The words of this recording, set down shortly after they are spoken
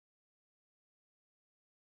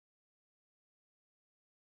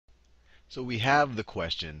So we have the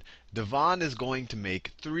question. Devon is going to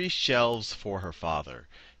make 3 shelves for her father.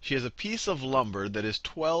 She has a piece of lumber that is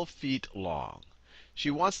 12 feet long. She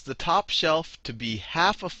wants the top shelf to be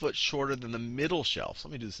half a foot shorter than the middle shelf. So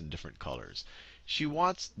let me do this in different colors. She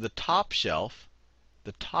wants the top shelf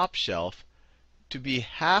to be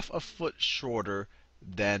half a foot shorter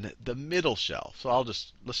than the middle shelf. So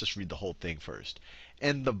let's just read the whole thing first.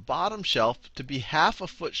 And the bottom shelf to be half a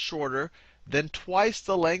foot shorter than twice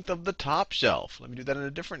the length of the top shelf. Let me do that in a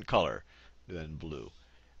different color. Do that in blue.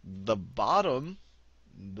 The bottom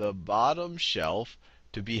shelf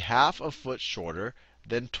to be half a foot shorter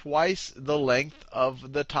than twice the length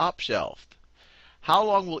of the top shelf. How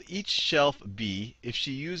long will each shelf be if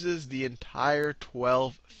she uses the entire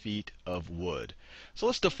 12 feet of wood? So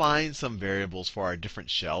let's define some variables for our different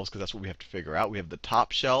shelves, because that's what we have to figure out. We have the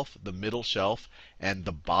top shelf, the middle shelf, and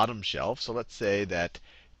the bottom shelf. So let's say that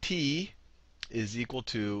T is equal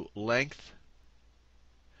to length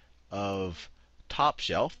of top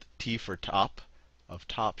shelf, T for top, of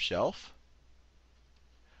top shelf.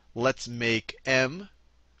 Let's make M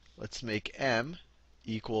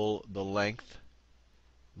equal the length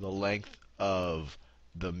of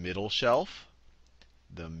the middle shelf,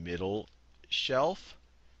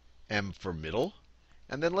 M for middle.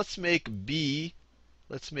 And then let's make B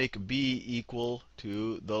equal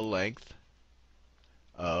to the length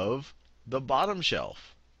of the bottom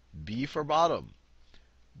shelf, B for bottom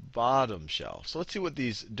shelf. So let's see what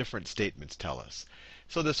these different statements tell us.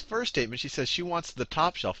 So this first statement, she says she wants the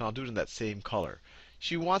top shelf, and I'll do it in that same color.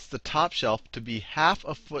 She wants the top shelf to be half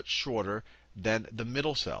a foot shorter than the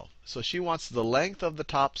middle shelf. So she wants the length of the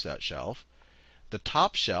top shelf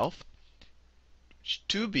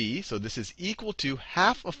to be, so this is equal to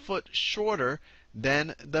half a foot shorter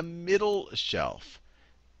than the middle shelf.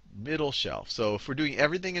 So if we're doing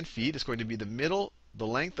everything in feet, it's going to be the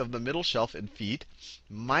length of the middle shelf in feet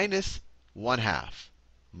minus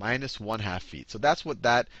 1/2 feet. So that's what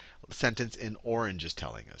that sentence in orange is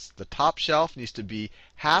telling us. The top shelf needs to be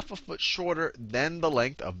half a foot shorter than the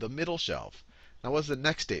length of the middle shelf. Now what does the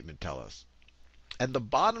next statement tell us? And the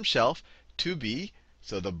bottom shelf to be,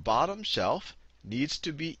 so the bottom shelf needs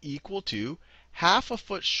to be equal to half a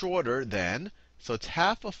foot shorter than, so it's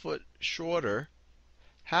half a foot shorter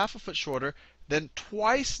than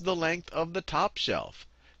twice the length of the top shelf.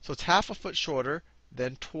 So it's half a foot shorter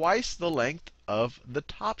than twice the length of the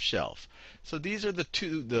top shelf. So these are the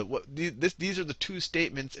two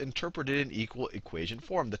statements interpreted in equal equation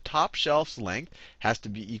form. The top shelf's length has to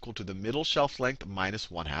be equal to the middle shelf's length minus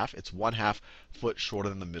 1/2. It's 1/2 foot shorter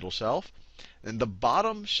than the middle shelf. And the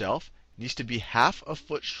bottom shelf needs to be half a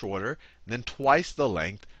foot shorter than twice the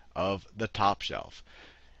length of the top shelf.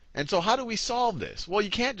 And so how do we solve this? Well, you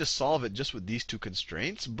can't just solve it just with these two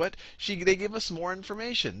constraints, but they give us more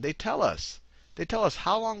information. They tell us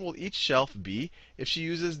how long will each shelf be if she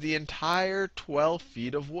uses the entire 12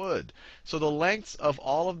 feet of wood. So the lengths of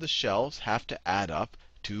all of the shelves have to add up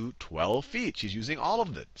to 12 feet. She's using all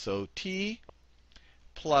of it. So T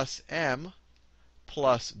plus M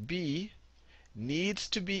plus B needs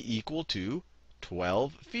to be equal to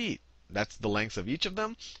 12 feet. That's the lengths of each of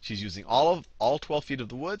them. She's using all 12 feet of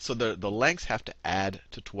the wood, so the lengths have to add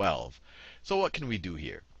to 12. So what can we do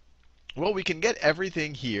here? Well, we can get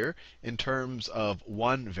everything here in terms of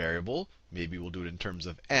one variable. Maybe we'll do it in terms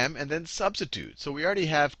of M, and then substitute. So we already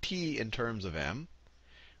have T in terms of M.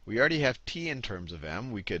 We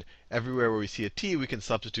could, everywhere where we see a T, we can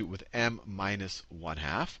substitute with M minus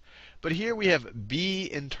 1/2. But here we have B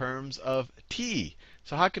in terms of T.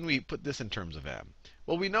 So how can we put this in terms of M?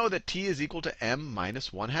 Well, we know that T is equal to M minus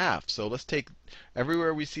 1/2. So let's take,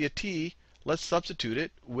 everywhere we see a T, let's substitute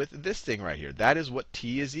it with this thing right here. That is what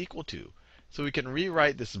T is equal to. So we can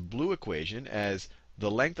rewrite this blue equation as the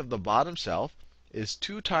length of the bottom shelf is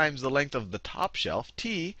 2 times the length of the top shelf,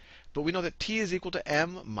 T, but we know that T is equal to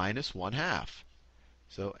M minus 1/2.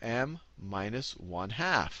 So M minus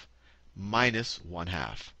 1/2 minus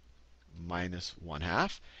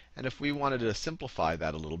 1/2. And if we wanted to simplify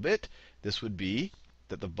that a little bit, this would be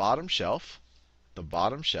that the bottom shelf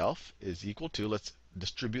is equal to, let's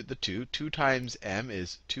distribute the 2. 2 times M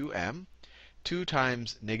is 2M. 2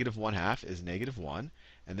 times negative 1/2 is negative 1.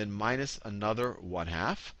 And then minus another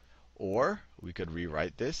 1/2. Or we could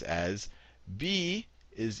rewrite this as B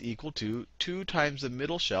is equal to 2 times the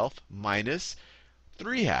middle shelf minus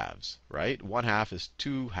 3/2, right? 1/2 is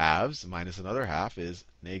 2/2 minus another half is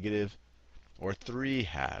negative, or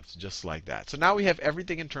 3/2, just like that. So now we have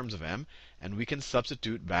everything in terms of M, and we can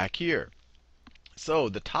substitute back here. So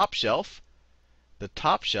the top shelf,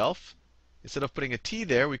 instead of putting a T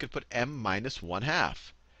there, we could put M minus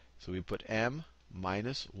 1/2. So we put M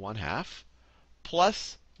minus 1/2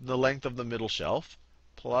 plus the length of the middle shelf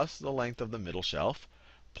plus the length of the middle shelf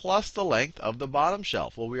plus the length of the bottom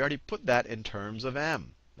shelf. Well, we already put that in terms of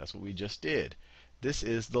m. That's what we just did. This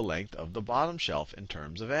is the length of the bottom shelf in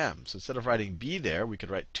terms of m. So instead of writing b there, we could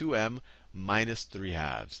write 2m minus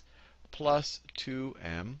 3/2 plus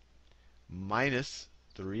 2m minus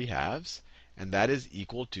 3/2, and that is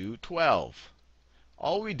equal to 12.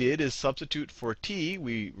 All we did is substitute for t.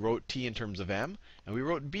 We wrote t in terms of m, and we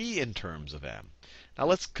wrote b in terms of m. Now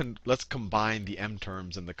let's combine the m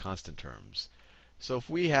terms and the constant terms. So if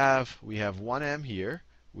we have 1m here,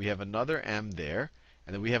 we have another m there,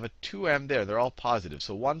 and then we have a 2m there. They're all positive.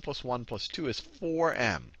 So 1 plus 1 plus 2 is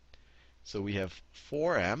 4m. So we have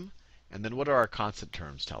 4m, and then what do our constant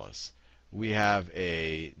terms tell us? We have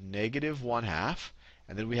a negative 1/2,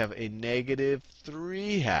 and then we have a negative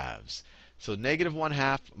 3/2. So negative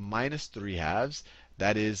 1/2 minus 3/2,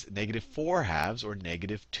 that is negative 4/2, or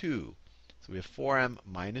negative 2. So we have 4m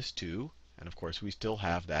minus 2, and of course we still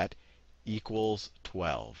have that equals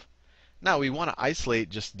 12. Now we want to isolate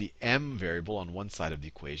just the m variable on one side of the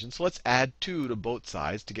equation. So let's add 2 to both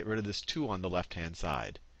sides to get rid of this 2 on the left-hand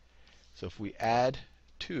side. So if we add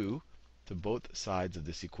 2 to both sides of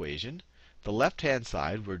this equation, the left-hand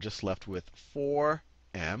side, we're just left with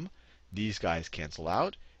 4m. These guys cancel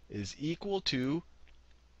out. Is equal to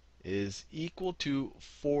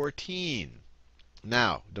 14.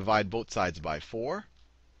 Now, divide both sides by 4.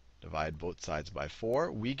 Divide both sides by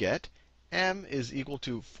 4. We get m is equal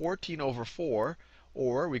to 14 over 4,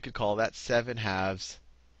 or we could call that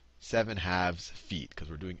 7/2 feet, because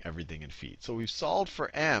we're doing everything in feet. So we've solved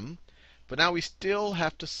for m, but now we still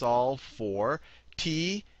have to solve for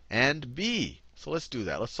t and b. So let's do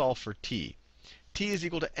that. Let's solve for t. T is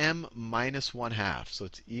equal to m minus 1/2. So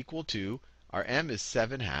it's equal to, our m is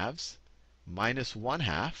 7/2 minus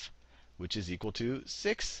 1/2, which is equal to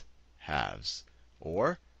 6/2,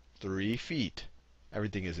 or 3 feet.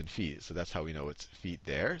 Everything is in feet, so that's how we know it's feet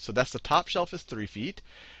there. So that's the top shelf is 3 feet.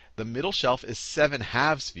 The middle shelf is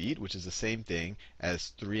 7/2 feet, which is the same thing as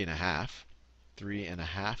 3.5.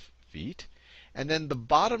 3.5 feet. And then the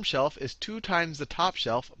bottom shelf is 2 times the top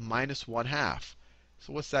shelf minus 1/2.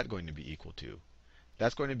 So what's that going to be equal to?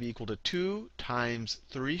 That's going to be equal to 2 times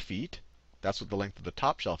 3 feet. That's what the length of the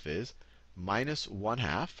top shelf is, minus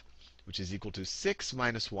 1/2, which is equal to 6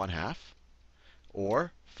 minus 1/2,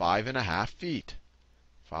 or 5.5 feet.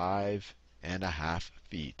 5.5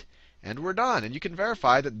 feet. And we're done. And you can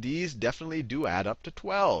verify that these definitely do add up to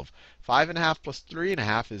 12. 5.5 plus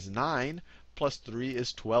 3.5 is 9, plus 3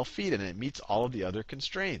 is 12 feet, and it meets all of the other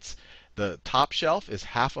constraints. The top shelf is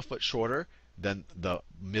 1/2 foot shorter than the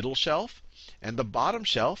middle shelf, and the bottom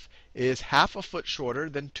shelf is 1/2 foot shorter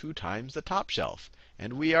than 2 times the top shelf.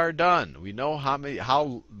 And we are done. We know how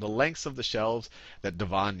the lengths of the shelves that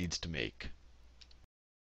Devon needs to make.